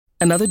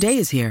Another day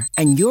is here,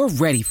 and you're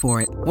ready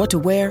for it. What to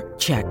wear?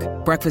 Check.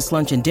 Breakfast,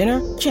 lunch, and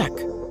dinner? Check.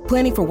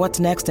 Planning for what's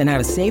next and how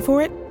to save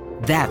for it?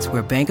 That's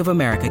where Bank of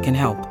America can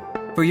help.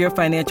 For your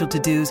financial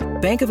to-dos,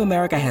 Bank of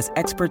America has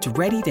experts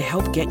ready to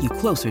help get you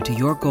closer to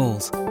your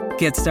goals.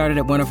 Get started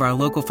at one of our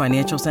local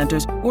financial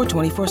centers or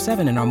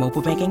 24/7 in our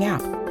mobile banking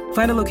app.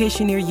 Find a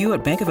location near you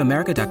at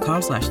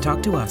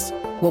bankofamerica.com/talktous.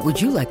 What would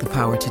you like the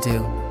power to do?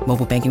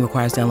 Mobile banking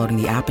requires downloading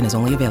the app and is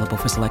only available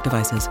for select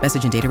devices.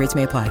 Message and data rates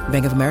may apply.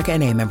 Bank of America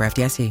N.A., member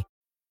FDIC.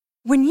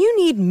 When you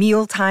need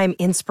mealtime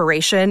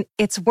inspiration,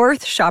 it's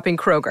worth shopping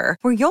Kroger,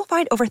 where you'll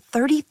find over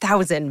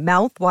 30,000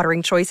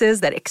 mouth-watering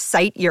choices that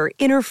excite your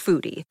inner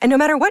foodie. And no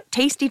matter what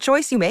tasty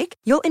choice you make,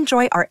 you'll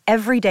enjoy our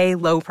everyday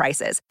low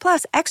prices,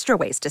 plus extra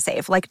ways to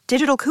save, like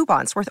digital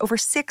coupons worth over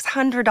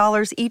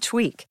 $600 each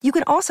week. You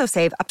can also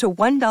save up to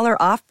 $1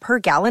 off per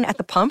gallon at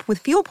the pump with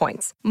fuel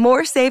points.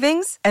 More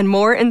savings and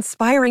more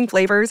inspiring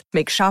flavors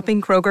make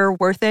shopping Kroger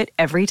worth it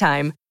every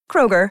time.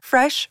 Kroger,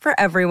 fresh for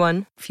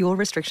everyone. Fuel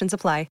restrictions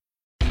apply.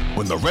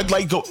 When the red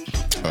light goes...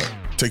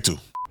 take two.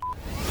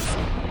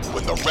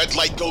 When the red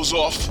light goes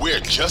off,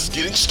 we're just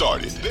getting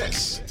started.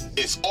 This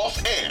is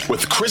Off Air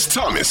with Chris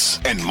Thomas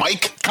and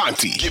Mike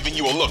Conti, giving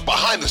you a look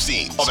behind the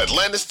scenes of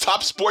Atlanta's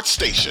top sports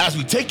station as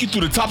we take you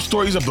through the top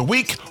stories of the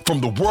week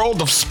from the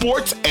world of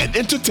sports and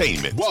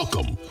entertainment.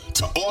 Welcome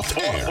to Off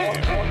Air.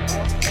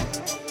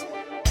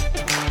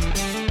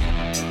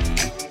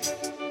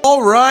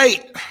 All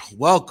right.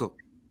 Welcome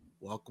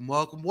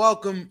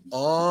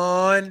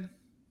on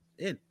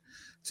in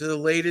to the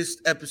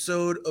latest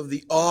episode of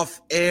the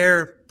Off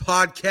Air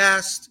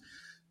podcast.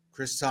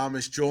 Chris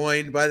Thomas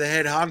joined by the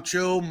head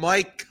honcho,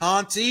 Mike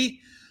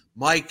Conti.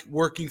 Mike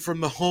working from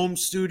the home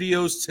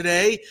studios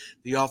today.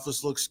 The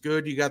office looks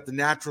good. You got the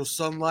natural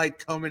sunlight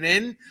coming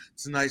in.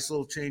 It's a nice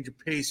little change of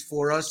pace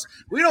for us.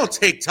 We don't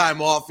take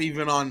time off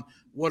even on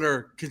what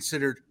are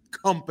considered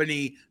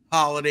company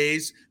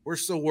holidays. We're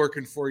still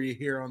working for you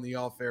here on the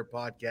Off Air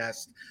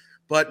podcast.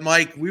 But,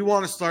 Mike, we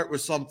want to start with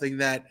something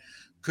that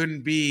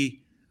couldn't be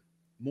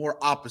more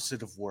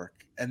opposite of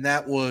work, and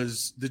that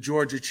was the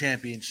Georgia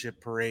Championship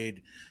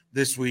Parade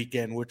this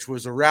weekend, which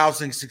was a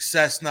rousing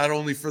success not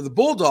only for the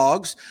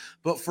Bulldogs,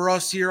 but for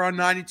us here on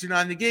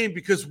 92.9 The Game,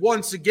 because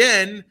once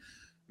again,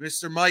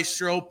 Mr.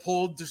 Maestro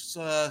pulled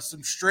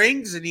some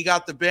strings, and he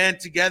got the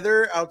band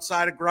together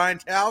outside of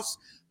Grindhouse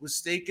with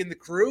Steak and the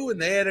crew, and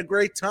they had a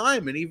great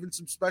time, and even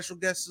some special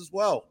guests as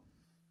well.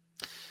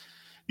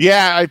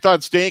 Yeah, I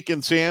thought Steak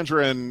and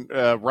Sandra and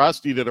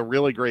Rusty did a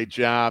really great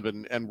job,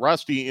 and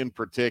Rusty in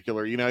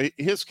particular, you know,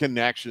 his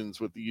connections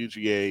with the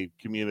UGA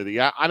community.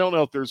 I don't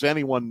know if there's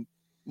anyone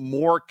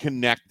more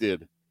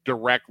connected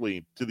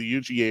directly to the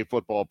UGA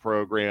football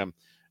program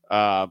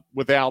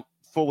without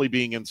fully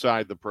being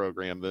inside the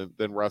program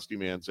than Rusty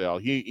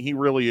Manziel. He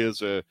really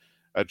is a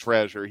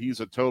treasure. He's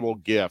a total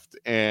gift,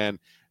 and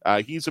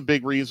he's a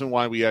big reason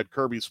why we had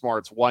Kirby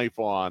Smart's wife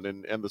on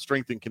and the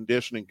strength and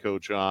conditioning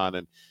coach on,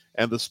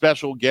 and the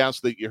special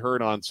guest that you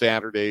heard on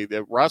Saturday,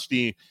 that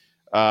Rusty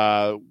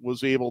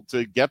was able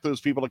to get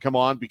those people to come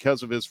on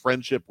because of his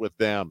friendship with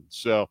them.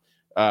 So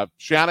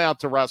shout out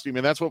to Rusty. I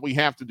mean, that's what we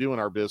have to do in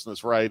our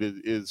business, right,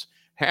 is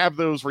have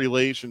those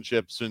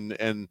relationships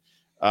and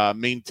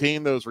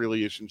maintain those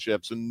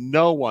relationships. And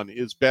no one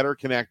is better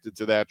connected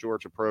to that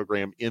Georgia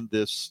program in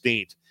this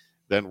state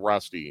than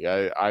Rusty.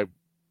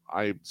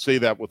 I say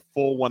that with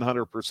full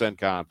 100%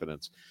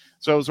 confidence.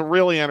 So it was a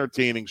really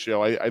entertaining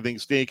show. I think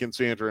Steak and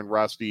Sandra and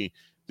Rusty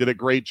did a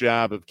great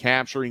job of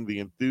capturing the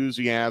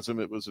enthusiasm.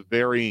 It was a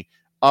very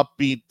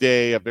upbeat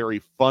day, a very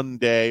fun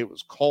day. It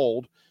was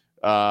cold,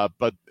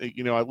 but,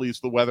 you know, at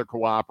least the weather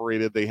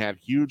cooperated. They had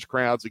huge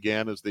crowds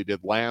again, as they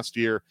did last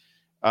year.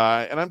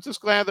 And I'm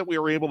just glad that we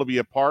were able to be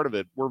a part of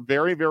it. We're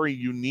very, very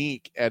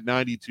unique at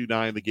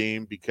 92.9 The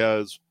Game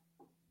because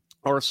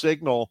our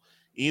signal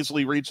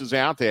easily reaches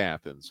out to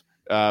Athens.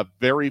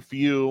 Very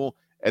few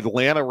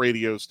Atlanta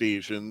radio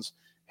stations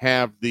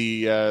have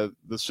the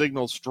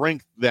signal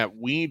strength that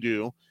we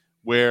do,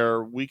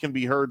 where we can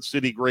be heard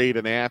city grade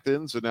in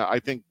Athens. And I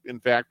think, in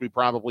fact, we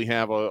probably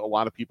have a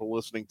lot of people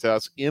listening to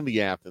us in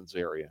the Athens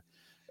area.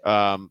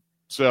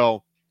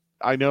 So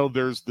I know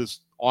there's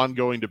this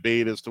ongoing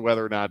debate as to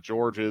whether or not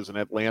Georgia is an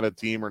Atlanta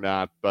team or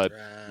not, but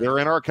they're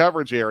in our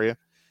coverage area.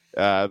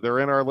 They're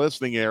in our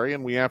listening area,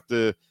 and we have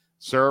to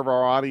serve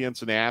our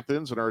audience in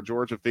Athens and our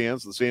Georgia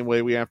fans the same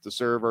way we have to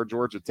serve our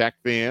Georgia Tech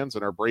fans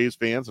and our Braves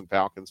fans and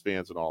Falcons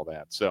fans and all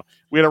that. So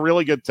we had a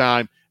really good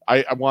time.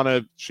 I want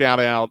to shout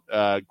out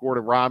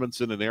Gordon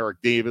Robinson and Eric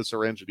Davis,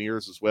 our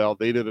engineers as well.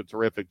 They did a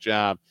terrific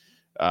job.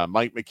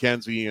 Mike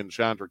McKenzie and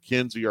Chandra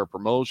Kinsey, our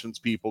promotions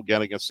people,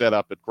 getting us set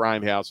up at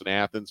Grindhouse in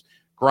Athens.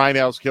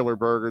 Grindhouse Killer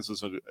Burgers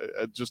is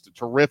just a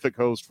terrific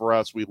host for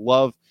us. We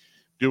love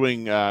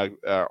doing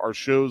our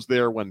shows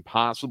there when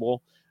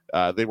possible.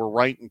 They were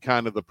right in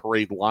kind of the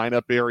parade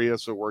lineup area,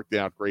 so it worked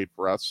out great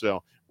for us.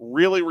 So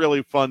really,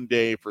 really fun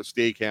day for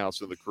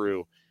Steakhouse and the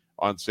crew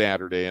on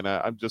Saturday. And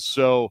I'm just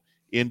so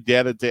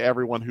indebted to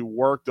everyone who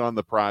worked on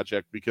the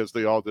project because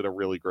they all did a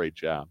really great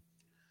job.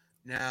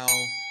 Now,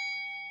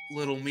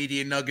 little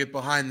media nugget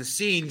behind the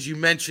scenes. You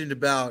mentioned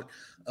about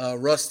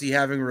Rusty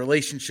having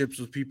relationships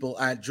with people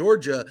at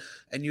Georgia,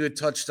 and you had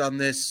touched on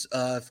this,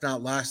 if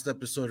not last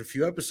episode, a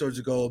few episodes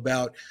ago,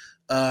 about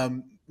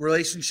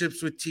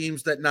relationships with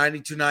teams that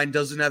 92.9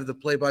 doesn't have the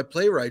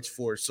play-by-play rights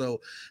for. So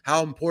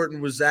how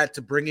important was that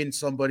to bring in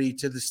somebody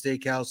to the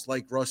steakhouse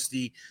like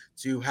Rusty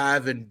to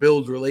have and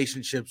build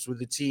relationships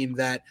with a team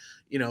that,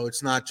 you know,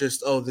 it's not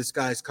just, oh, this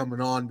guy's coming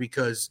on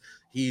because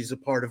he's a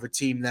part of a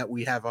team that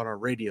we have on our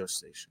radio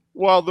station?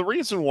 Well, the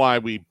reason why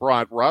we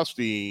brought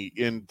Rusty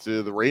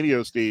into the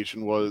radio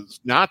station was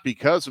not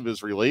because of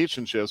his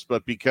relationships,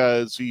 but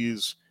because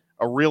he's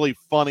a really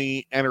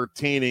funny,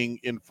 entertaining,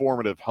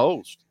 informative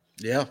host.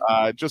 Yeah.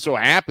 It just so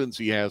happens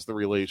he has the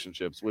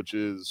relationships, which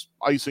is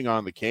icing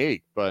on the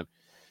cake. But,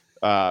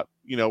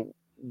 you know,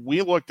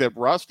 we looked at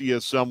Rusty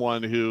as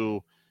someone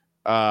who,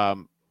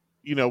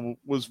 you know,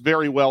 was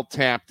very well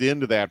tapped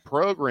into that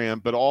program,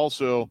 but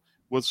also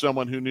was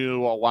someone who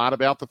knew a lot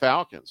about the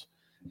Falcons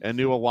and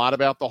knew a lot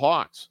about the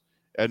Hawks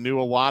and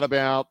knew a lot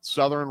about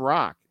Southern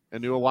rock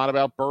and knew a lot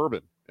about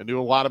bourbon and knew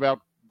a lot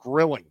about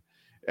grilling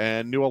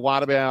and knew a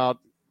lot about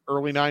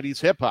early 90s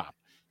hip hop.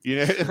 You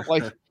know,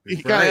 like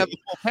he kind of had the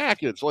whole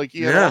package. Like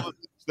he had all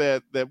the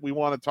things that we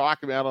want to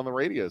talk about on the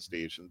radio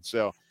station.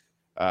 So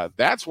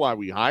that's why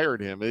we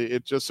hired him.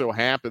 It just so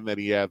happened that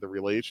he had the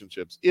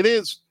relationships. It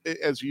is,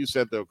 as you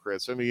said, though,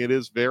 Chris, I mean, it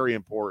is very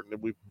important.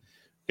 And we've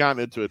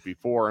gotten into it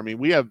before. I mean,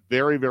 we have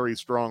very, very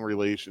strong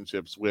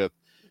relationships with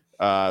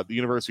the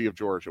University of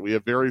Georgia. We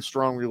have very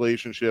strong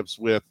relationships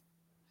with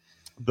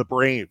the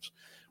Braves.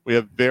 We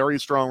have very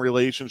strong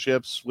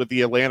relationships with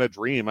the Atlanta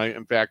Dream.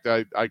 In fact,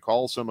 I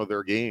call some of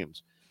their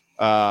games.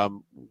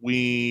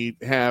 We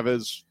have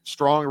as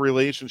strong a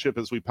relationship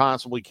as we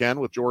possibly can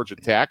with Georgia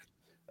Tech.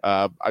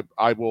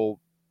 I will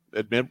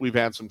admit we've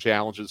had some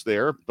challenges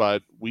there,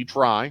 but we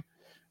try.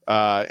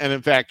 And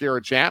in fact,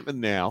 Garrett Chapman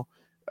now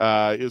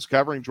is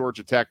covering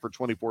Georgia Tech for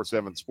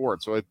 24/7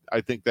 Sports. So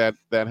I think that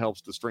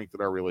helps to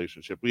strengthen our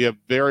relationship. We have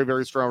very,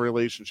 very strong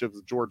relationships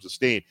with Georgia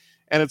State,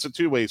 and it's a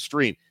two-way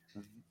street.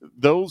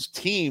 Those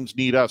teams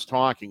need us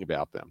talking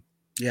about them.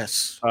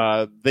 Yes.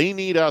 They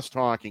need us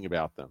talking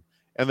about them,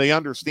 and they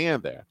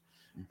understand that.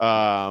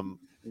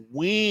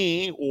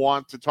 We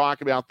want to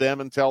talk about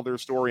them and tell their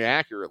story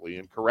accurately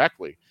and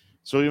correctly.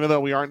 So even though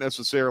we aren't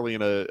necessarily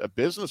in a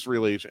business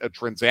relation, a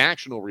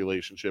transactional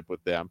relationship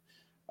with them,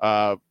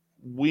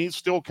 we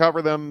still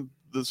cover them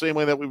the same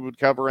way that we would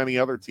cover any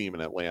other team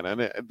in Atlanta.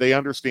 And they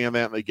understand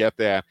that and they get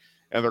that.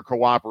 And their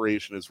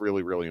cooperation is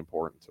really, really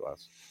important to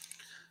us.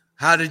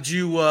 How did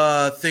you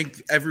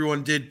think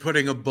everyone did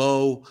putting a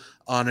bow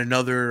on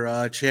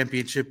another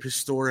championship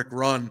historic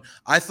run?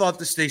 I thought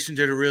the station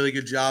did a really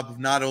good job of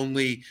not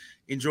only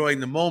enjoying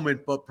the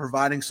moment, but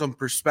providing some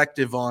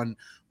perspective on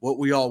what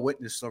we all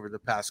witnessed over the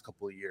past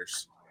couple of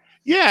years.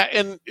 Yeah,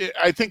 and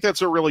I think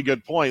that's a really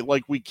good point.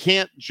 Like, we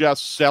can't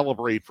just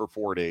celebrate for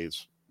 4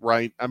 days,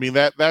 right? I mean,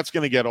 that's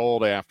going to get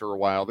old after a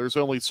while. There's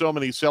only so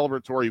many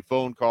celebratory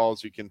phone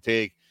calls you can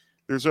take.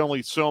 There's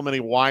only so many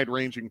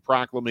wide-ranging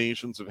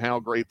proclamations of how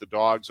great the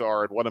Dogs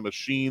are and what a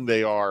machine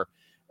they are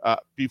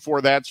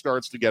before that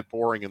starts to get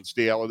boring and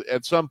stale.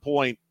 At some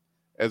point,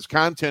 as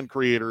content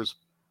creators,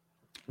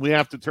 we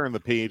have to turn the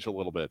page a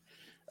little bit.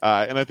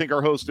 And I think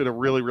our host did a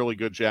really, really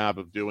good job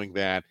of doing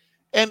that.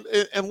 And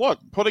look,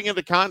 putting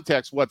into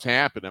context what's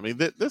happened. I mean,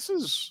 this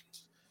is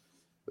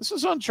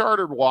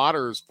uncharted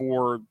waters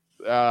for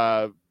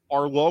our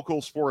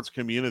local sports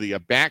community, a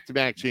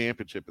back-to-back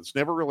championship. It's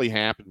never really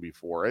happened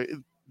before.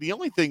 The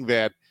only thing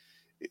that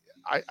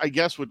I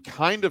guess would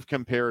kind of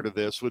compare to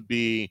this would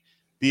be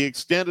the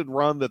extended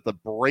run that the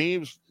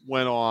Braves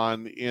went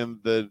on in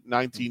the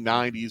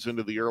 1990s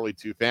into the early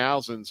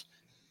 2000s,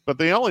 but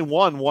they only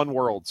won one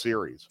World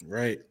Series.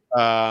 Right.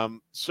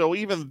 So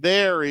even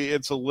there,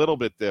 it's a little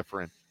bit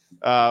different.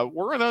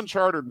 We're in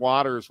uncharted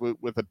waters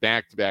with a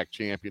back-to-back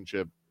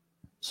championship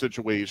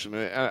situation.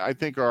 I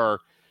think our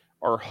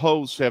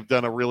hosts have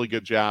done a really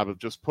good job of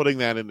just putting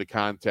that into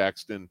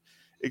context and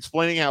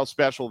explaining how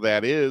special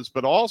that is,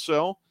 but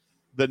also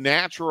the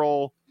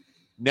natural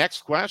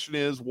next question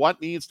is what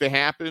needs to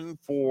happen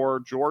for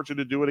Georgia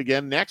to do it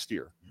again next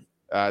year,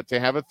 to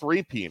have a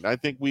three-peat. I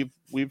think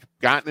we've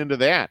gotten into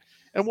that,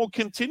 and we'll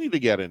continue to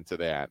get into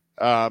that.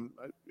 I'm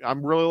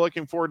really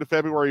looking forward to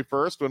February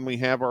 1st when we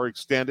have our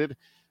extended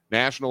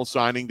National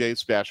Signing Day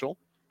special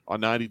on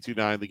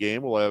 92.9 The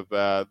Game. We'll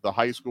have the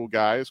high school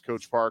guys,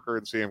 Coach Parker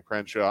and Sam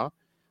Crenshaw.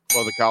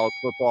 We'll have the college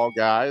football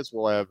guys.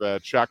 We'll have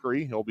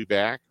Chuckery. He'll be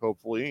back,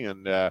 hopefully,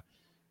 and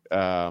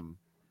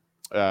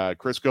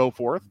Chris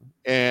Goforth.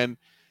 And,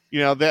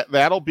 you know,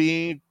 that'll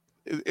be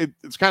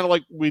it's kind of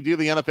like we do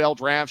the NFL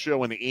draft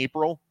show in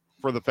April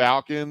for the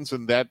Falcons,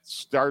 and that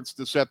starts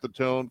to set the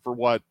tone for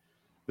what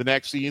the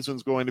next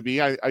season's going to be.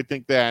 I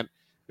think that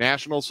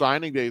National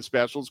Signing Day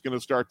special is going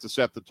to start to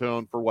set the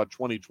tone for what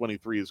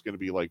 2023 is going to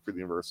be like for the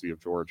University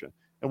of Georgia.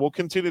 And we'll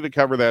continue to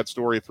cover that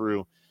story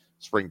through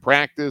spring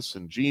practice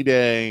and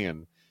G-Day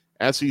and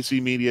SEC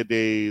Media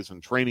Days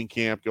and training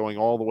camp going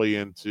all the way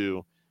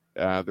into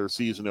their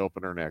season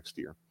opener next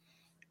year.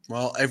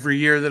 Well, every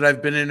year that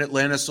I've been in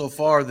Atlanta so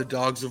far, the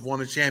Dogs have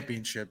won a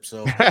championship.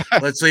 So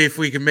let's see if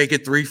we can make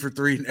it 3 for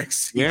 3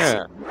 next season.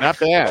 Yeah, not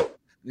bad.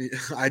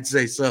 I'd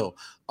say so.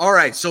 All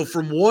right. So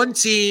from one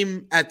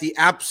team at the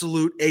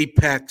absolute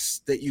apex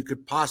that you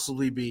could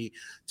possibly be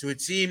to a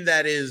team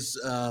that is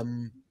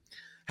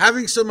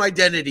having some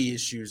identity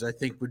issues, I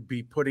think would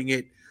be putting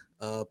it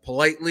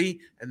politely,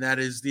 and that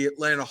is the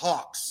Atlanta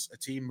Hawks, a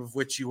team of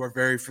which you are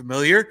very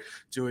familiar,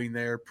 doing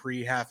their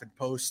pre, half, and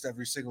post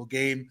every single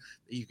game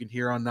that you can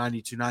hear on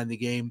 92.9 The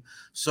Game.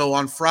 So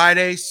on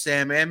Friday,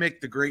 Sam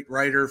Amick, the great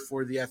writer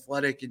for The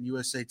Athletic and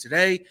USA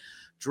Today,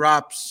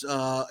 drops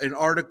an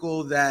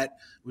article that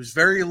was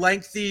very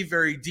lengthy,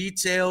 very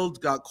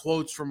detailed, got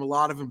quotes from a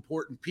lot of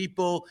important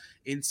people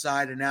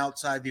inside and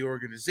outside the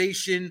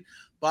organization.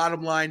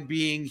 Bottom line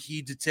being,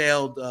 he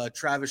detailed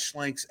Travis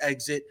Schlank's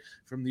exit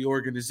from the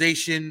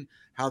organization,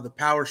 how the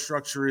power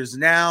structure is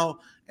now,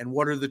 and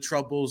what are the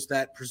troubles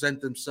that present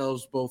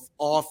themselves both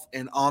off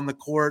and on the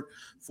court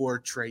for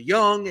Trae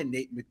Young and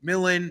Nate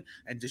McMillan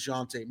and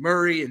DeJounte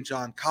Murray and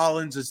John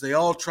Collins as they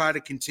all try to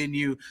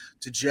continue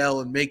to gel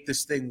and make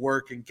this thing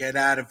work and get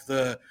out of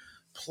the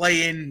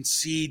play-in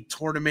seed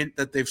tournament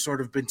that they've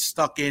sort of been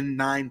stuck in,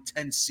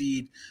 9-10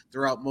 seed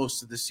throughout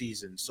most of the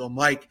season. So,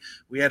 Mike,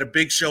 we had a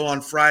big show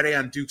on Friday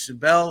on Dukes and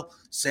Bell.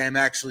 Sam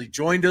actually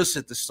joined us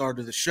at the start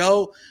of the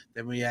show.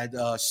 Then we had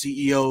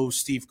CEO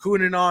Steve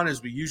Koonin on,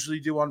 as we usually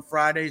do on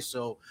Friday.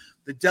 So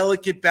the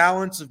delicate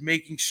balance of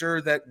making sure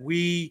that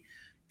we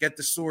get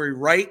the story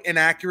right and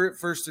accurate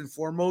first and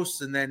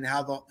foremost, and then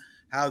how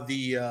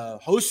the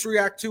hosts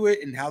react to it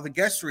and how the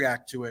guests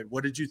react to it.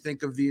 What did you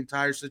think of the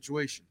entire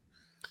situation?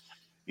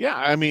 Yeah,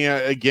 I mean,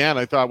 again,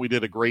 I thought we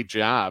did a great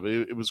job.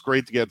 It was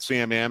great to get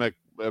Sam Amick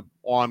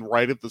on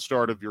right at the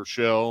start of your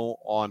show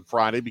on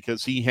Friday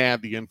because he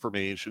had the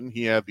information.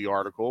 He had the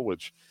article,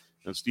 which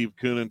Steve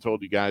Koonin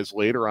told you guys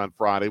later on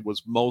Friday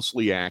was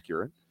mostly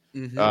accurate.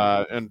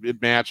 Mm-hmm. And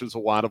it matches a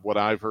lot of what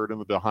I've heard in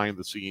the behind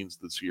the scenes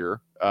this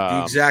year.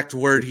 The exact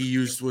word he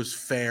used was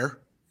fair.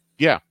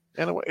 Yeah.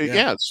 Anyway,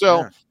 yeah.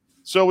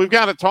 So we've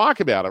got to talk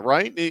about it,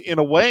 right? In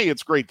a way,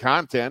 it's great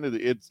content.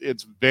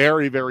 It's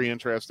very, very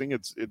interesting.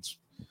 It's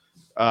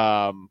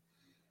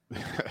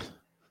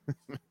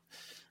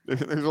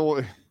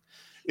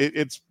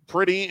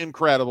pretty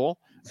incredible.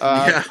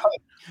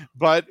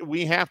 But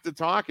we have to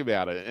talk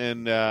about it.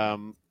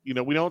 And,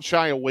 we don't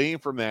shy away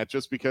from that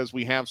just because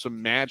we have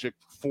some magic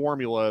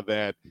formula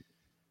that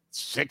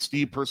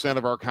 60%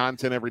 of our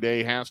content every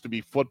day has to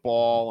be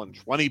football and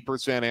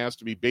 20% has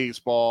to be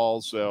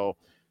baseball. So,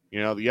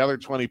 the other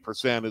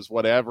 20% is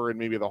whatever. And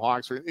maybe the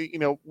Hawks are,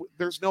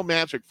 there's no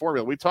magic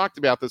formula. We talked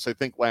about this, I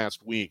think,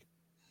 last week,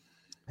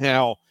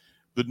 how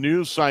the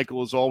news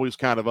cycle is always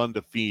kind of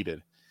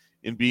undefeated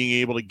in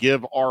being able to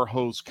give our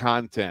hosts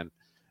content.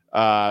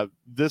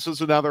 This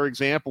is another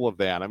example of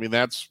that. I mean,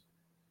 that's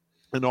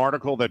an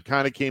article that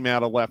kind of came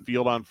out of left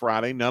field on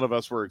Friday. None of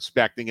us were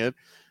expecting it.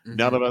 Mm-hmm.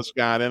 None of us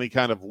got any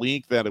kind of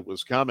leak that it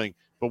was coming.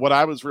 But what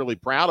I was really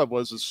proud of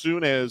was as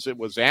soon as it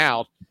was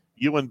out,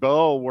 you and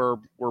Bo were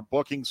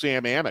booking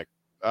Sam Amick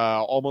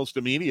almost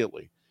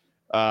immediately.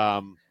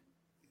 I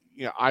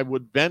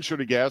would venture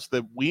to guess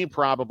that we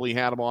probably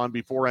had him on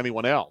before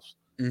anyone else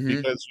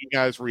because you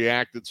guys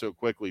reacted so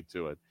quickly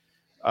to it.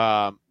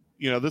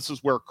 This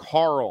is where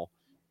Carl,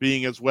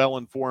 being as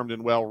well-informed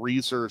and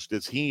well-researched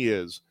as he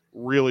is,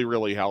 really,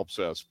 really helps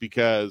us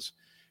because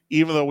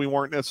even though we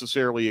weren't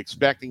necessarily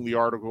expecting the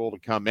article to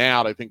come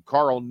out, I think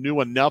Carl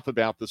knew enough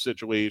about the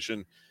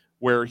situation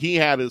where he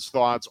had his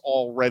thoughts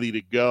all ready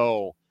to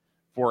go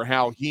for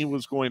how he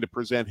was going to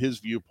present his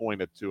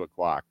viewpoint at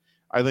 2:00.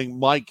 I think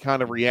Mike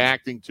kind of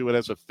reacting to it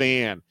as a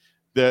fan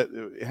that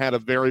had a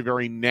very,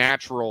 very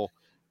natural,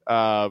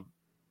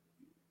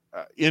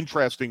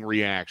 interesting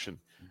reaction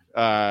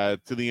to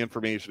the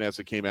information as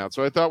it came out.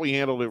 So I thought we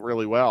handled it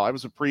really well. I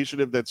was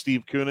appreciative that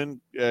Steve Koonin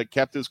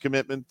kept his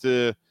commitment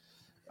to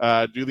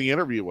do the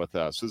interview with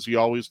us, as he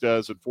always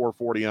does at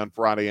 4:40 on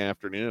Friday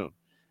afternoon.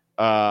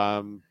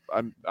 I'm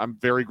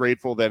very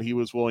grateful that he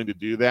was willing to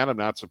do that. I'm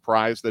not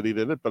surprised that he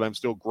did it, but I'm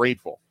still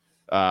grateful.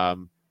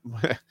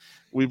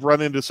 We've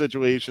run into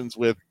situations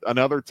with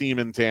another team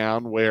in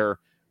town where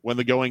when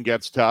the going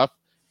gets tough,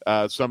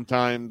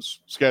 sometimes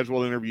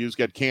scheduled interviews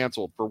get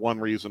canceled for one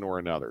reason or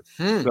another.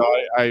 So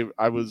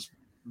I was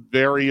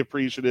very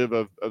appreciative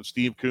of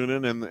Steve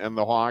Koonin and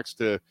the Hawks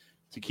to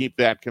keep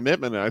that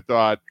commitment. And I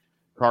thought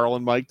Carl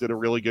and Mike did a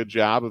really good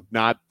job of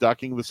not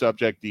ducking the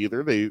subject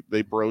either.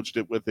 They broached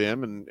it with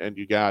him, and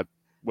you got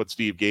what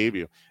Steve gave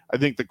you. I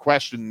think the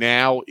question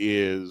now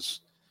is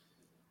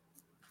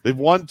they've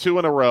won 2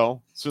 in a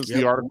row since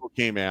the article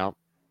came out.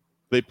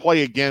 They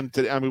play again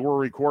today. I mean, we're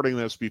recording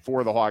this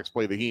before the Hawks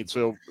play the Heat.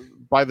 So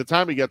by the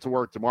time we get to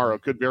work tomorrow,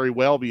 it could very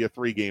well be a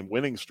 3-game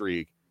winning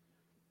streak.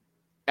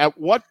 At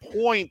what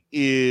point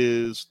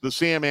is the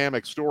Sam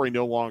Amick story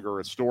no longer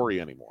a story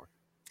anymore?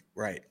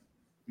 Right.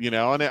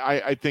 And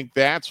I think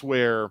that's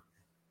where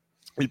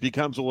it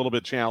becomes a little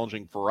bit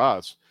challenging for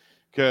us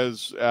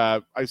because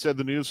I said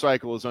the news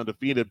cycle is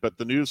undefeated, but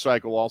the news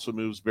cycle also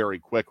moves very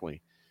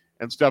quickly.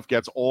 and stuff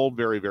gets old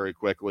very, very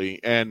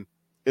quickly. And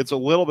it's a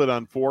little bit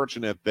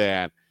unfortunate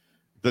that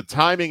the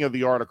timing of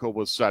the article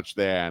was such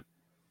that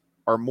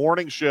our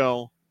morning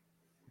show,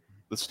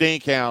 the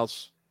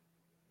Steakhouse,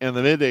 and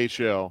the midday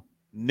show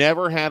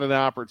never had an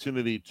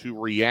opportunity to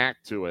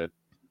react to it.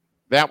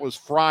 That was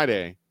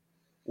Friday.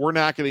 We're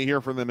not going to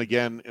hear from them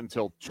again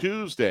until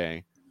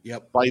Tuesday.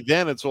 Yep. By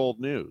then, it's old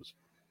news.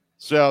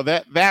 So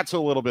that's a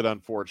little bit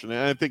unfortunate.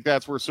 And I think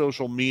that's where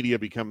social media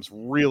becomes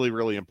really,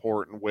 really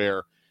important,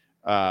 where,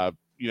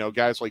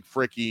 guys like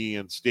Fricky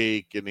and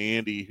Steak and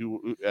Andy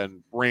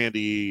and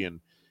Randy and,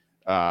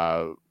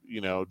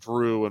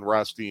 Drew and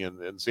Rusty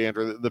and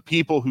Sandra, the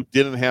people who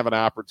didn't have an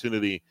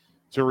opportunity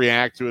to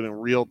react to it in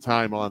real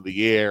time on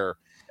the air,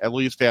 at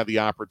least have the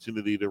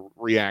opportunity to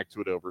react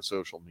to it over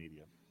social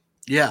media.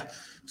 Yeah.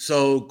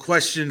 So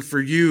question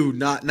for you,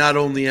 not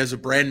only as a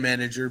brand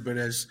manager, but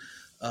as,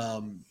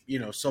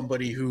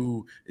 somebody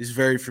who is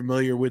very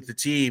familiar with the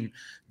team,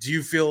 do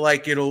you feel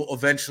like it'll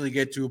eventually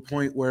get to a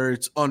point where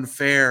it's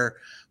unfair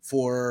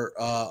for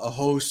a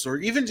host or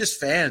even just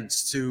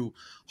fans to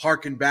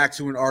harken back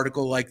to an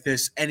article like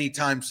this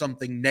anytime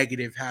something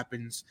negative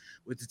happens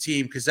with the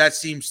team? Because that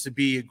seems to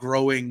be a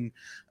growing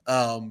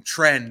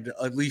trend,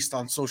 at least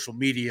on social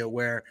media,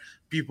 where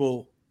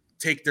people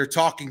take their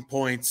talking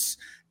points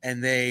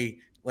and they,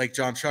 like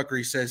John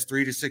Chuckery says,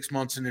 3 to 6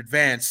 months in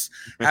advance,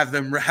 have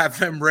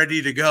them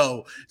ready to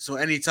go. So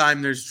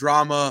anytime there's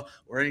drama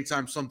or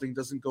anytime something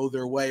doesn't go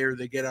their way or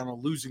they get on a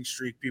losing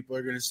streak, people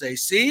are going to say,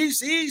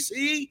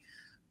 see.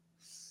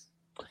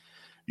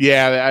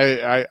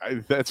 Yeah, I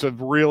that's a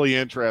really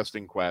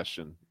interesting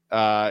question.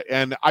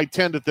 And I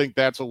tend to think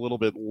that's a little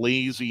bit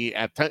lazy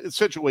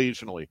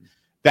situationally.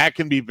 That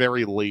can be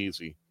very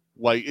lazy.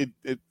 Like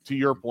it to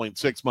your point,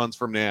 6 months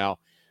from now,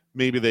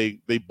 maybe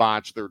they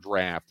botch their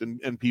draft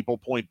and people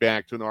point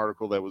back to an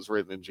article that was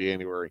written in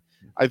January.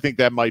 I think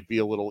that might be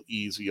a little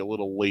easy, a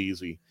little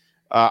lazy.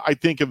 I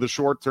think in the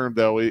short term,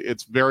 though,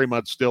 it's very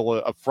much still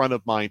a front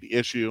of mind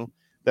issue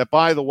that,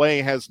 by the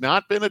way, has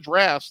not been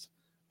addressed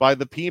by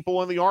the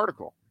people in the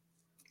article.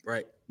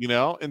 Right.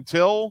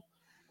 Until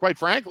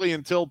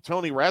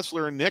Tony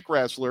Ressler and Nick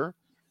Ressler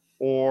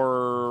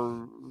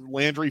or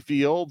Landry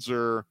Fields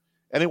or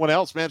anyone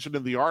else mentioned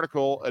in the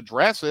article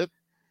address it,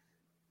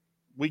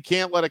 we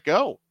can't let it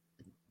go.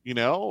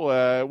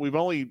 We've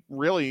only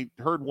really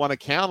heard one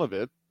account of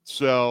it.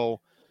 So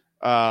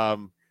I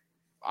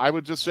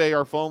would just say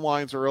our phone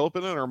lines are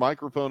open and our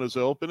microphone is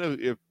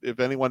open if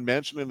anyone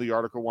mentioned in the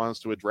article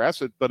wants to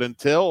address it. But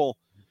until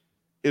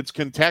it's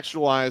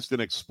contextualized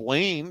and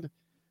explained,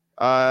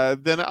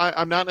 then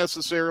I'm not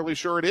necessarily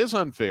sure it is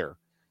unfair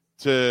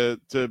to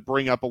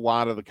bring up a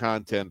lot of the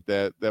content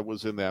that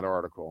was in that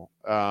article.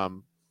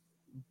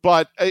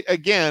 But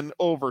again,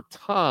 over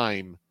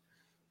time,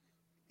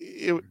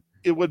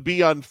 it would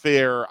be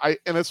unfair.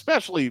 And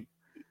especially,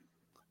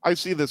 I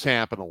see this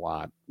happen a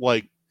lot,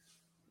 like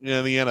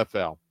in the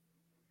NFL.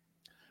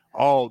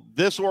 Oh,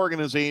 this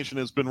organization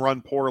has been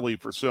run poorly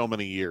for so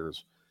many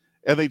years.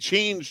 And they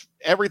change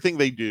everything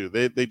they do.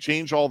 They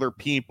change all their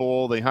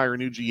people. They hire a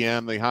new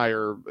GM. They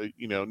hire,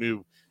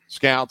 new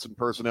scouts and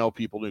personnel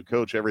people, new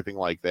coach, everything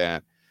like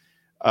that.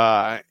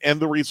 And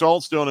the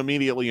results don't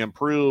immediately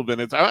improve.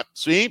 And it's,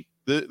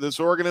 this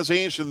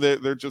organization,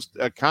 they're just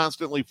a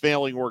constantly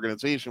failing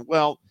organization.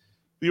 Well,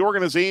 the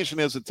organization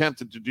has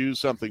attempted to do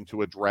something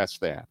to address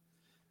that.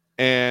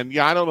 And,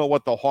 I don't know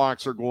what the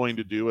Hawks are going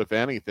to do, if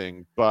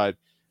anything, but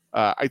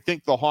I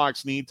think the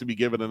Hawks need to be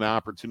given an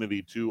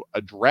opportunity to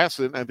address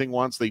it. And I think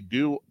once they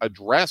do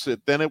address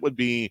it, then it would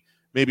be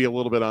maybe a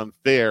little bit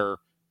unfair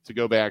to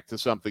go back to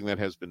something that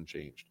has been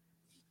changed.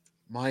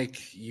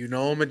 Mike,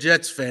 I'm a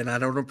Jets fan. I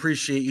don't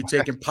appreciate you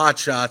taking pot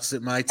shots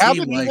at my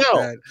team like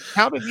that.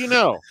 How did you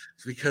know?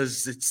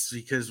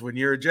 Because when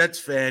you're a Jets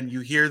fan, you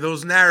hear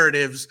those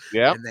narratives,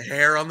 and the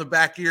hair on the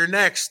back of your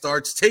neck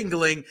starts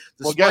tingling.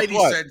 The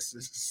spidey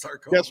senses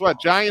start going. Guess what?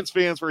 Giants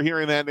fans were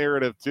hearing that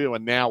narrative too,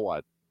 and now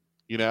what?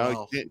 You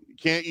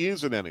can't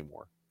use it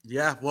anymore.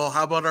 Yeah, well,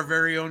 how about our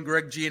very own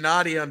Greg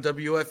Giannotti on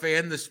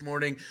WFAN this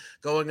morning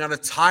going on a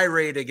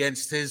tirade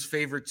against his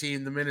favorite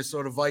team, the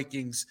Minnesota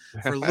Vikings,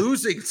 for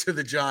losing to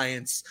the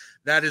Giants.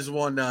 That is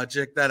one.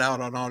 Check that out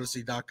on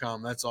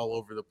Odyssey.com. That's all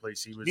over the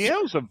place. He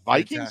was a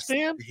Vikings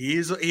fan? He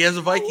has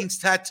a Vikings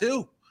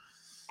tattoo.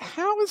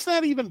 How is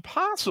that even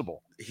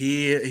possible?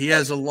 He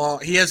has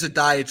a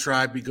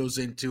diatribe he goes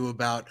into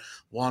about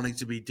wanting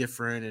to be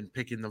different and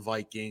picking the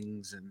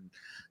Vikings and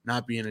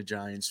not being a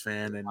Giants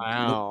fan. And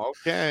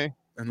okay.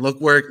 And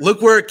look where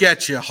it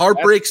gets you.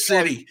 Heartbreak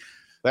City.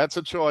 That's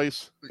a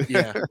choice.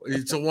 Yeah,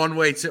 it's a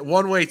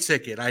one-way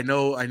ticket. I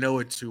know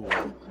it too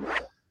well.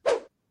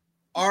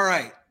 All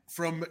right,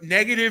 from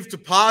negative to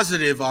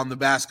positive on the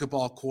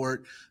basketball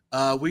court,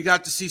 we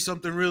got to see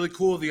something really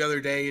cool the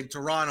other day in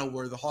Toronto,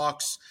 where the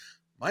Hawks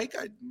Mike,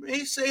 I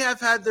may say I've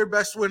had their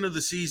best win of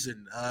the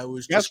season. It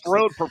was best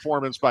road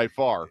performance by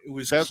far. It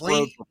was best clean.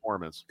 Road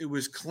performance. It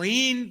was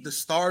clean. The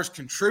Stars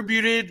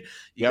contributed.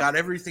 You got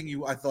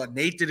everything I thought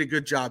Nate did a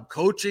good job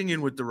coaching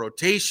and with the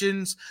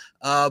rotations,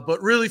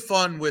 but really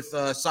fun with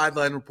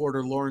sideline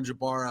reporter Lauren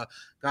Jabara.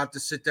 Got to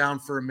sit down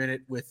for a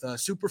minute with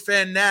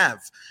superfan Nav.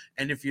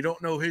 And if you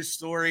don't know his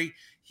story,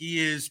 he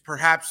is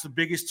perhaps the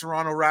biggest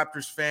Toronto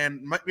Raptors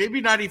fan, maybe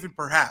not even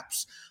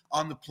perhaps,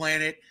 on the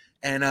planet.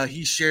 And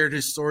he shared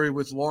his story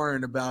with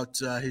Lauren about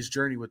his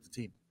journey with the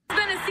team. He's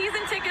been a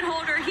season ticket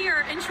holder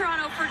here in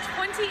Toronto for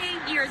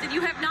 28 years, and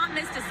you have not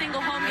missed a single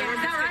home game. Is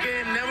that right?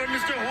 Never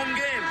missed a home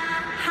game.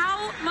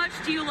 How much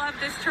do you love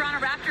this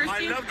Toronto Raptors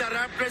team? I love the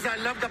Raptors. I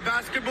love the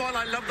basketball.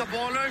 I love the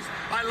ballers.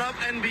 I love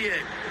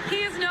NBA. He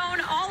is known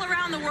all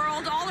around the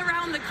world, all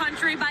around the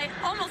country, by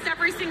almost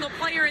every single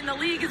player in the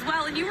league as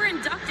well. And you were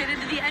inducted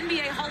into the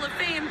NBA Hall of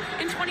Fame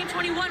in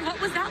 2021. What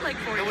was that like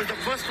for you? It was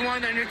the first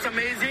one, and it's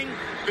amazing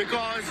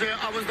because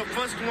I was the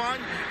first one.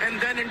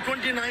 And then in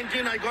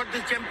 2019, I got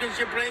this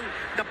championship ring,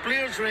 the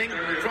Players' Ring,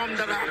 from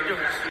the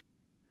Raptors.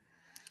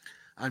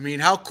 I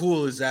mean, how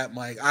cool is that,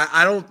 Mike?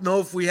 I don't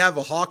know if we have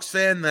a Hawks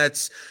fan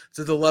that's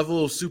to the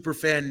level of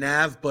superfan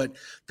Nav, but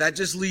that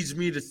just leads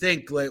me to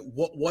think, like,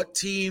 what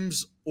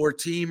teams or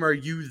team are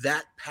you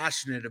that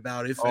passionate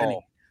about, if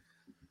any?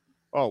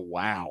 Oh,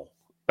 wow.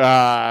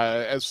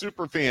 As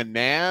superfan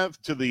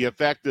Nav, to the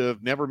effect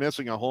of never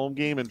missing a home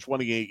game in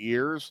 28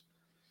 years,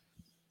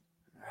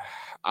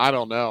 I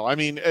don't know. I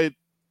mean,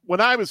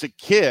 when I was a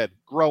kid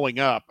growing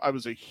up, I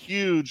was a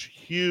huge,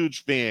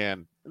 huge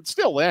fan, and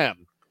still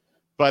am.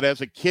 But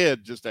as a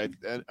kid, just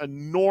an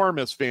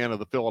enormous fan of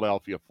the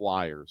Philadelphia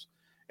Flyers.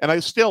 And I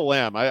still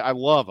am. I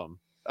love them.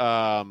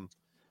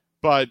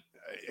 But,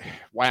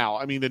 wow,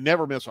 I mean, to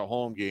never miss a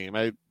home game,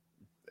 I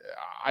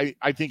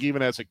think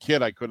even as a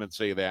kid, I couldn't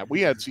say that.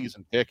 We had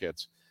season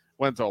tickets,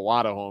 went to a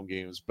lot of home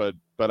games, but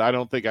I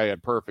don't think I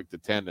had perfect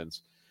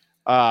attendance.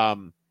 I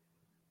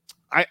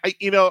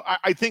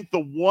think the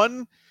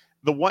one,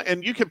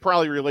 and you can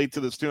probably relate to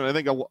this too, and I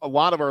think a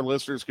lot of our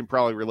listeners can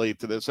probably relate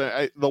to this.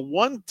 The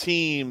one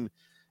team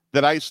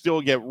that I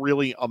still get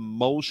really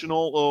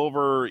emotional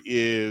over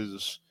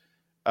is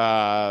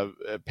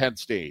Penn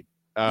State,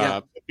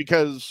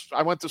 because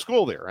I went to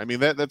school there. I mean,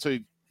 that's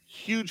a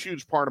huge,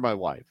 huge part of my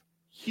life.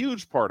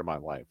 Huge part of my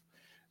life.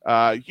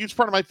 Huge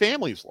part of my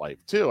family's life,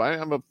 too.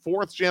 I'm a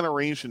fourth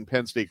generation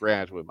Penn State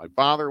graduate. My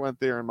father went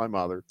there and my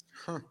mother.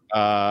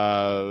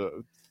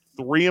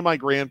 Three of my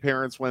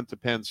grandparents went to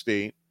Penn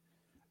State.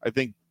 I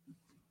think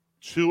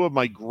two of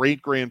my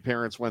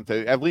great-grandparents went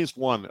to, at least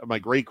one of my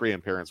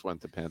great-grandparents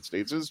went to Penn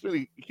State. So it's been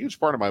a huge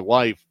part of my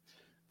life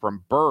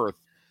from birth.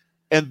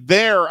 And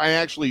there I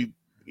actually,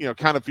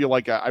 kind of feel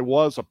like I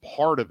was a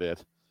part of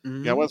it.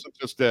 Mm-hmm. I wasn't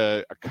just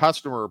a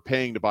customer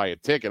paying to buy a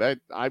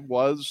ticket. I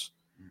was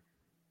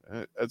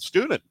a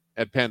student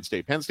at Penn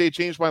State. Penn State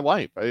changed my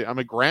life. I'm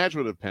a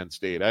graduate of Penn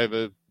State. I have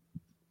a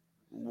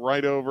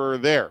right over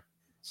there.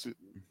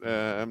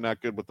 I'm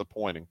not good with the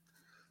pointing.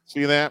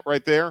 See that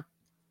right there?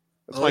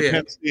 That's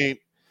Penn State.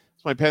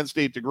 It's my Penn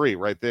State degree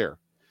right there.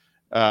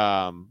 So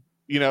I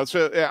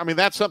mean,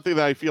 that's something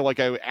that I feel like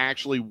I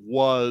actually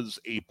was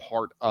a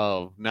part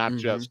of, not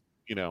just,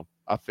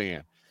 a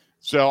fan.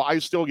 So I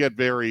still get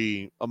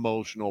very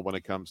emotional when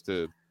it comes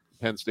to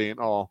Penn State and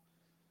all.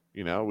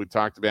 We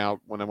talked about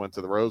when I went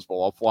to the Rose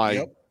Bowl. I'll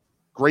fly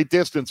great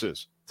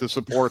distances to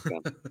support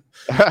them.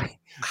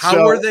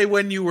 How were they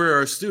when you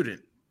were a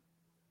student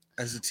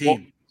as a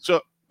team?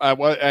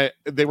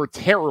 They were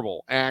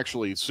terrible,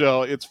 actually.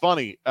 So it's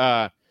funny.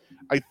 I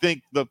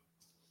think the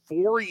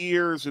 4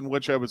 years in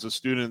which I was a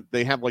student,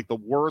 they had like the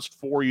worst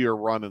 4-year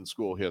run in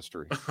school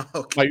history.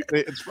 Okay.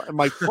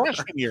 My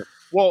freshman year.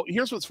 Well,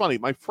 here's what's funny.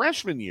 My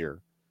freshman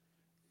year,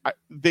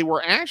 they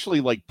were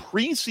actually like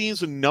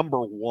preseason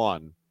number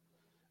 1.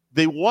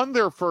 They won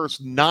their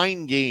first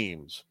 9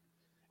 games.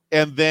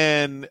 And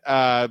then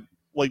I'll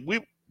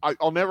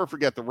never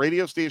forget the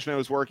radio station I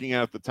was working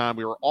at the time.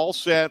 We were all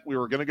set. We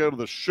were going to go to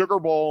the Sugar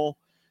Bowl,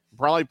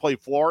 probably play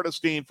Florida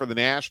State for the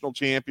national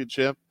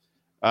championship.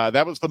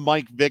 That was the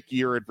Mike Vick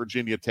year at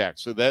Virginia Tech.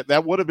 So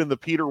that would have been the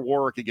Peter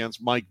Warwick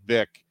against Mike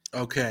Vick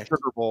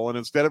Sugar Bowl. And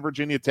instead of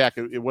Virginia Tech,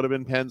 it would have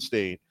been Penn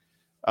State.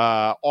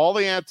 All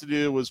they had to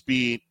do was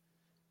beat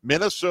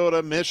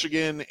Minnesota,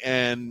 Michigan,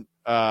 and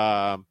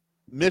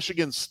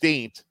Michigan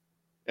State,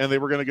 and they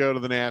were going to go to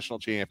the national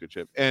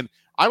championship. And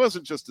I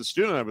wasn't just a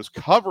student. I was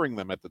covering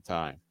them at the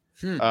time,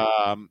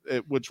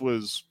 which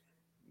was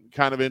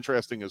kind of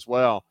interesting as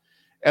well.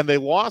 And they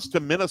lost to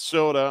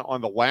Minnesota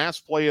on the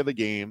last play of the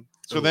game.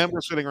 So then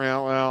we're sitting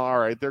around, well, all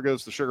right, there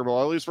goes the Sugar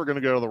Bowl. At least we're going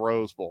to go to the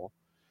Rose Bowl.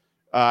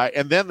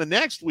 And then the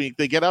next week,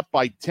 they get up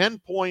by 10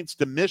 points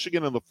to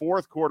Michigan in the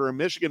fourth quarter, and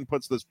Michigan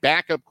puts this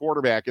backup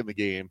quarterback in the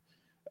game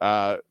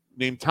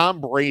named Tom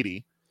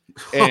Brady.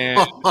 And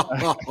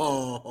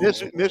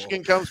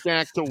Michigan comes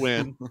back to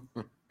win.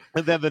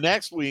 And then the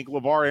next week,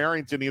 LeVar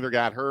Arrington either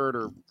got hurt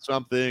or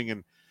something,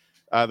 and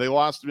they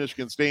lost to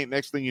Michigan State.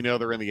 Next thing you know,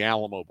 they're in the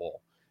Alamo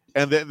Bowl.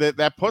 And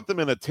that put them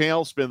in a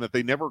tailspin that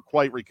they never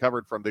quite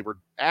recovered from. They were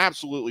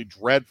absolutely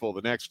dreadful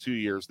the next 2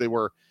 years. They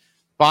were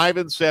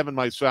 5-7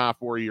 my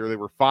sophomore year. They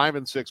were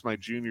 5-6 my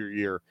junior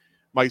year.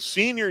 My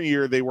senior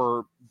year, they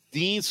were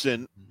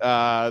decent.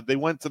 They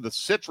went to the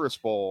Citrus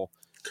Bowl,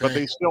 but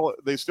they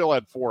still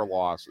had 4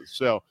 losses.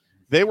 So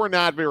they were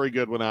not very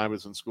good when I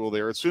was in school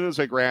there. As soon as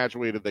I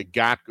graduated, they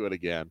got good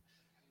again.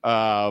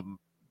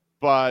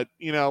 But,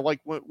 like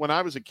when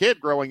I was a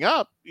kid growing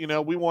up,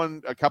 we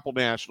won a couple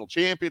national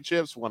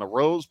championships, won a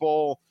Rose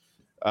Bowl,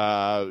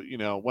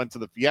 went to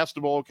the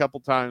Fiesta Bowl a couple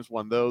times,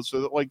 won those.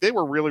 So, they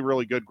were really,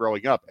 really good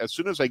growing up. As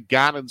soon as I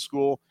got in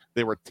school,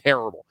 they were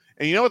terrible.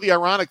 And you know what the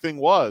ironic thing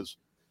was?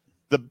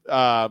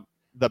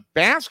 The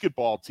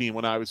basketball team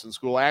when I was in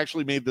school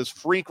actually made this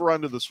freak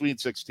run to the Sweet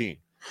 16.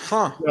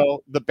 Huh.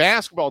 So the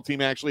basketball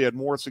team actually had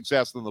more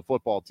success than the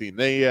football team.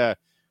 They,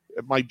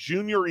 my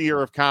junior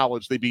year of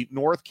college, they beat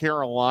North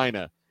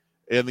Carolina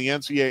in the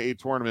NCAA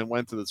tournament,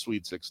 went to the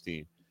Sweet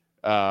 16.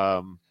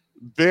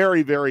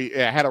 Very, very,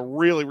 had a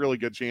really, really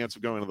good chance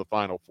of going to the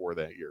Final Four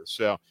that year.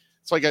 So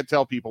it's like I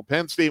tell people,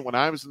 Penn State, when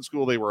I was in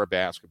school, they were a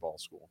basketball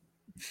school.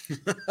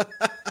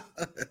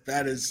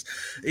 That is,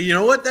 you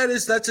know what that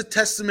is? That's a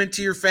testament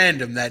to your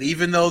fandom, that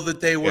even though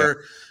that they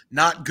were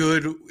not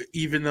good,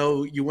 even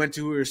though you went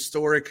to a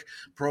historic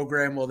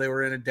program while they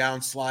were in a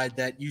downslide,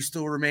 that you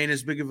still remain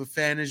as big of a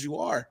fan as you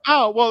are.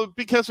 Oh, well,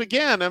 because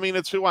again,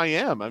 it's who I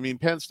am.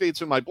 Penn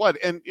State's in my blood.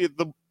 And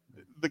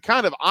the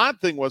kind of odd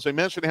thing was, I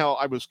mentioned how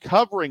I was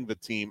covering the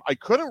team. I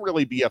couldn't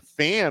really be a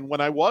fan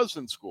when I was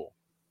in school.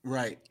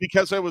 Right.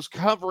 Because I was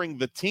covering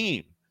the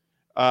team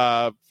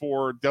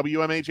for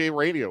WMAJ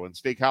radio in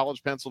State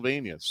College,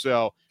 Pennsylvania.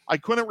 So I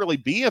couldn't really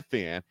be a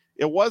fan.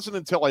 It wasn't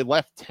until I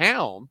left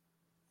town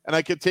and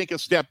I could take a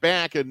step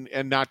back and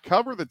not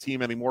cover the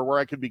team anymore where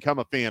I could become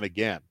a fan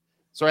again.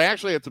 So I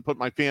actually had to put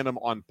my fandom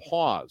on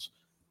pause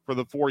for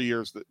the 4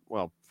 years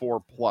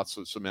 4 plus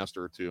a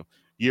semester or 2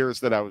 years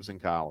that I was in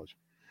college.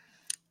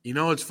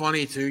 It's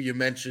funny too. You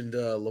mentioned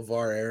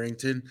LeVar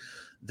Arrington.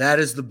 That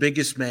is the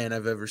biggest man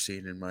I've ever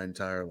seen in my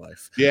entire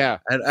life. Yeah.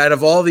 Out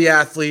of all the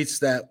athletes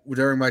that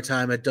during my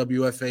time at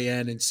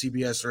WFAN and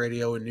CBS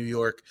Radio in New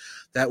York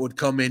that would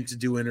come in to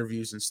do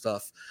interviews and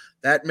stuff,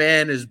 that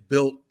man is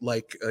built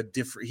like a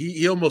different –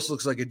 he almost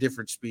looks like a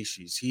different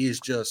species. He is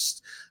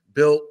just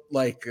built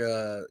like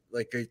a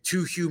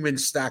 2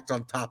 humans stacked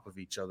on top of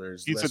each other.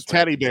 He's a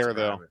teddy bear,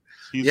 though.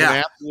 He's an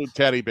absolute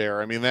teddy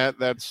bear.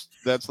 That's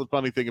the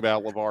funny thing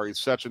about LeVar. He's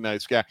such a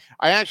nice guy.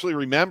 I actually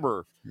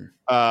remember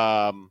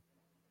I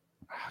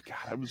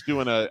was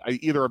doing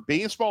either a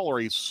baseball or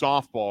a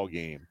softball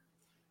game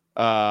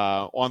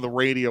on the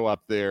radio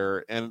up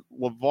there, and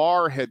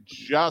LeVar had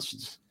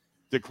just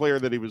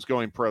declared that he was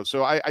going pro.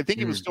 So I think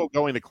he was still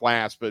going to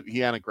class, but he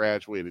hadn't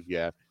graduated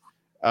yet.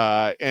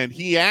 And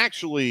he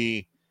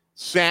actually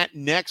sat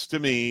next to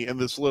me in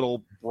this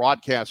little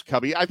broadcast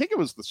cubby. I think it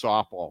was the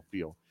softball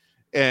field.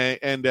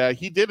 And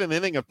he did an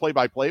inning of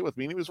play-by-play with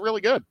me, and he was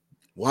really good.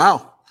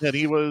 Wow. And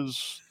he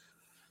was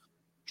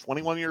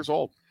 21 years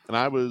old, and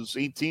I was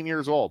 18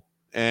 years old.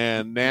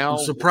 And now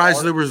I'm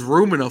surprised there was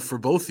room enough for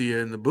both of you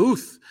in the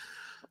booth.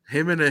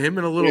 Him in a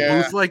little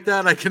booth like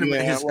that, I can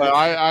imagine. Well,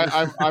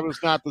 I was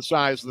not the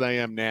size that I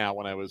am now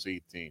when I was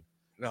 18.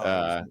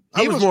 No,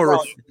 he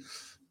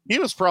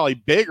was probably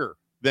bigger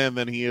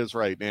than he is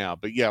right now.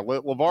 But yeah,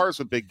 LeVar's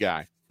a big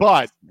guy,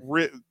 but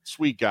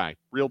sweet guy,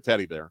 real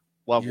teddy bear.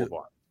 Love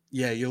LeVar.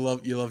 Yeah, you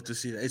love to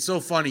see that. It's so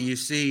funny. You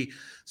see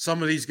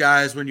some of these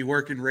guys when you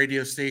work in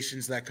radio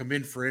stations that come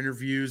in for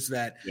interviews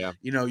that,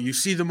 you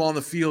see them on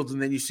the field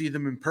and then you see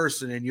them in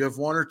person and you have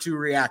 1 or 2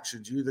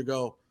 reactions. You either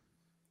go,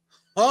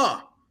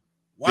 huh,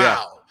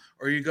 wow,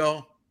 or you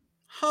go,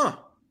 huh,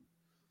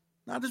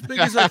 not as big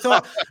as I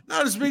thought.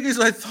 Not as big as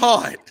I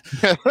thought.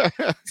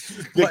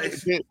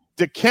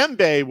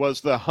 Dikembe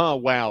was the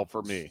wow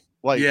for me.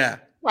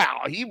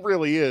 Wow, he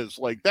really is.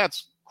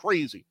 That's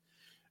crazy.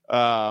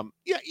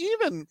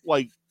 Even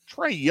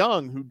Trey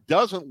Young, who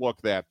doesn't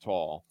look that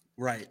tall,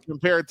 right,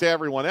 compared to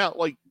everyone else.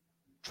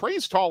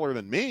 Trey's taller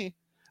than me.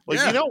 You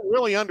don't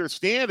really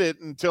understand it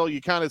until you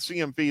kind of see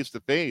him face to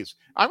face.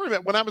 I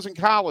remember when I was in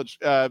college,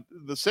 the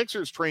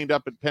Sixers trained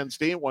up at Penn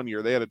State one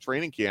year. They had a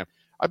training camp.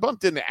 I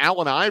bumped into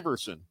Allen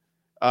Iverson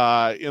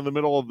in the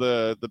middle of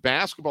the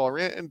basketball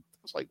arena, and I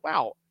was like,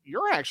 wow,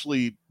 you're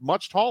actually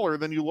much taller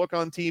than you look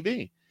on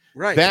TV.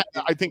 Right. That,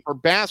 I think, for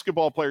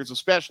basketball players,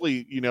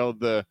 especially,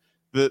 the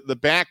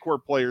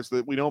backcourt players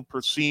that we don't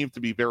perceive to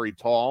be very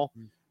tall,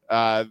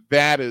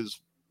 that is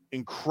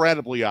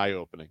incredibly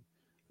eye-opening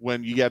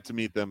when you get to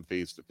meet them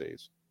face to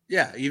face.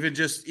 Yeah, even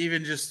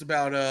just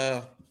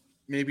about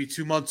maybe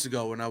 2 months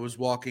ago when I was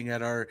walking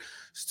at our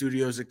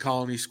studios at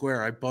Colony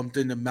Square, I bumped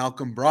into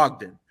Malcolm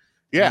Brogdon.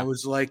 Yeah, I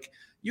was like,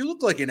 "You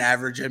look like an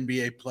average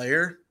NBA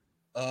player."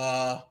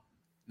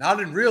 Not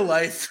in real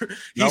life.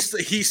 Nope.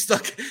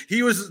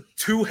 He was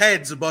 2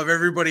 heads above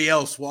everybody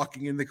else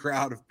walking in the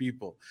crowd of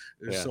people.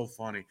 It was so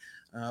funny.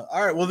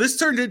 All right. Well, this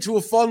turned into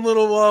a fun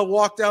little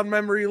walk down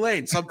memory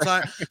lane.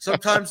 Sometimes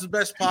the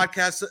best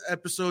podcast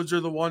episodes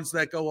are the ones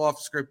that go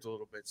off script a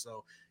little bit.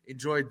 So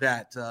enjoyed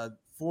that.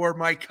 For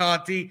Mike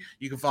Conti,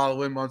 you can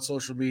follow him on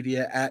social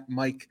media at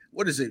Mike.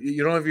 What is it?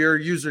 You don't have your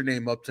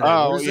username up today.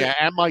 Oh, yeah,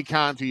 at Mike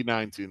Conti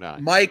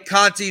 929. Mike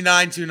Conti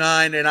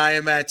 929, and I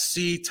am at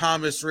C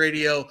Thomas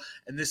Radio,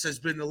 and this has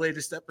been the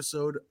latest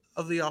episode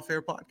of the Off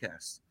Air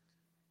Podcast.